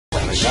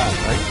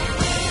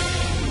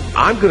that, right?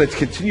 I'm going to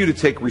continue to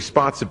take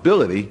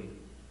responsibility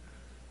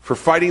for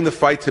fighting the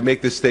fight to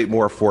make this state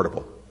more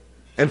affordable.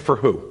 And for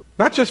who?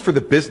 Not just for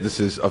the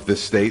businesses of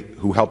this state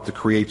who help to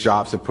create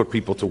jobs and put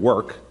people to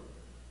work,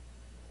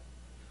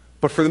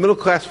 but for the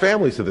middle-class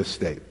families of this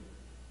state.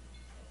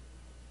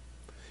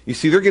 You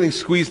see, they're getting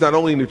squeezed not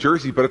only in New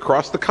Jersey, but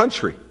across the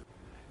country.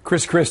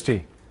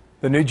 Christie,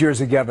 the New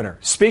Jersey governor,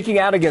 speaking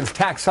out against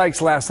tax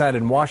hikes last night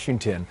in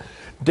Washington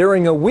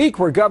during a week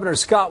where Governor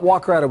Scott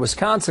Walker out of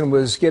Wisconsin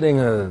was getting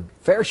a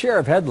fair share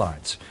of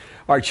headlines.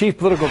 Our chief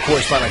political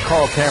correspondent,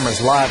 Carl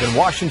Cameron's live in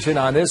Washington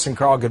on this. And,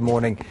 Carl, good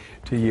morning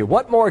to you.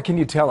 What more can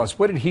you tell us?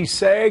 What did he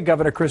say,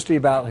 Governor Christie,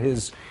 about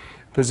his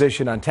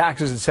position on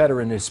taxes, et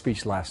cetera, in his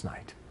speech last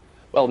night?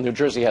 Well, New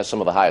Jersey has some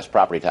of the highest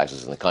property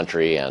taxes in the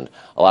country, and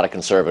a lot of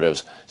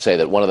conservatives say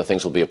that one of the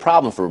things will be a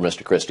problem for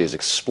Mr. Christie is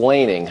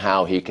explaining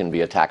how he can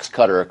be a tax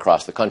cutter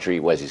across the country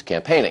as he's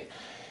campaigning.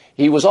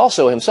 He was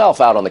also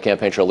himself out on the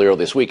campaign trail earlier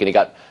this week, and he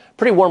got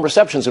pretty warm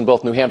receptions in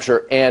both New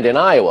Hampshire and in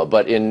Iowa.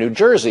 But in New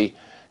Jersey,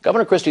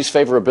 Governor Christie's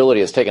favorability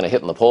has taken a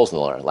hit in the polls in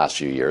the last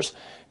few years.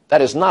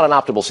 That is not an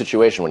optimal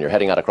situation when you're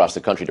heading out across the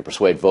country to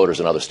persuade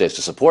voters in other states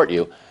to support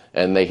you,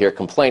 and they hear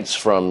complaints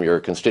from your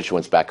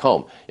constituents back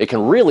home. It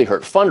can really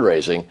hurt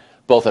fundraising,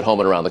 both at home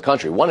and around the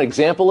country. One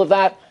example of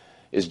that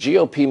is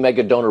GOP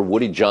mega donor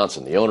Woody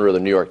Johnson, the owner of the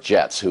New York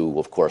Jets, who,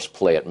 of course,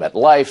 play at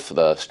MetLife,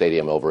 the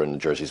stadium over in New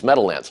Jersey's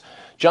Meadowlands.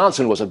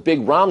 Johnson was a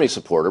big Romney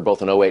supporter,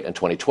 both in 2008 and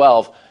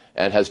 2012,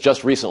 and has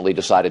just recently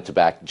decided to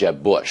back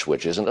Jeb Bush,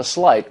 which isn't a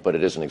slight, but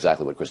it isn't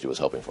exactly what Christie was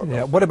hoping for.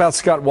 Yeah. What about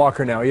Scott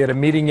Walker now? He had a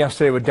meeting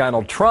yesterday with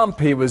Donald Trump.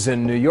 He was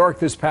in New York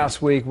this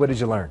past week. What did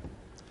you learn?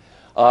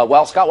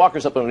 Well, Scott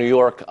Walker's up in New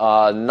York,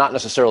 not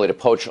necessarily to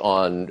poach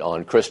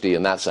on Christie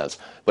in that sense,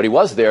 but he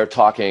was there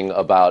talking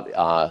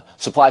about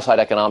supply-side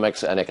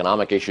economics and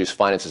economic issues,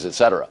 finances, et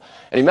cetera.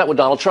 And he met with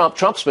Donald Trump.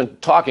 Trump's been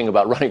talking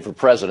about running for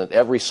president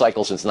every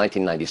cycle since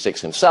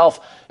 1996 himself,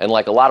 and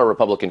like a lot of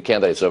Republican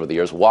candidates over the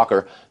years,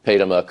 Walker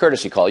paid him a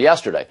courtesy call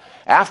yesterday.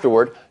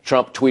 Afterward,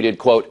 Trump tweeted,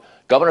 quote,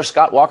 "Governor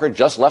Scott Walker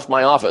just left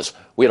my office.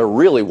 We had a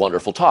really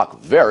wonderful talk.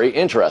 Very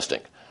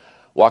interesting."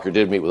 Walker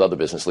did meet with other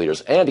business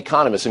leaders and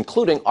economists,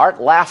 including Art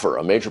Laffer,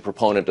 a major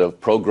proponent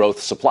of pro-growth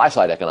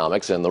supply-side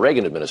economics in the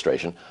Reagan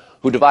administration,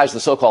 who devised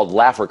the so-called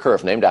Laffer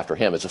curve, named after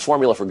him. It's a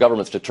formula for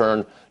governments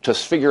to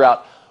figure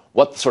out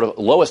what the sort of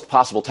lowest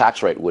possible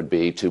tax rate would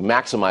be to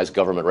maximize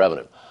government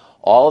revenue.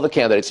 All of the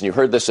candidates, and you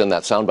heard this in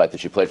that soundbite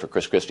that you played for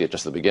Chris Christie at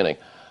just the beginning,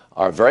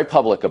 are very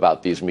public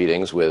about these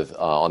meetings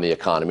on the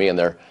economy, and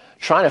they're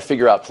trying to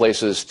figure out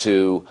places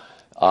to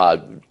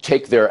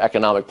take their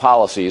economic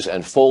policies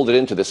and fold it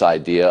into this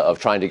idea of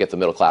trying to get the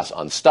middle class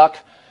unstuck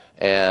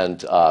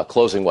and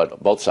closing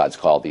what both sides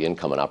call the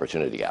income and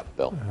opportunity gap.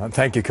 Bill.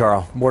 Thank you,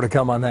 Carl. More to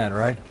come on that,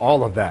 right?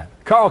 All of that.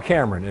 Carl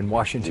Cameron in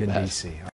Washington, D.C.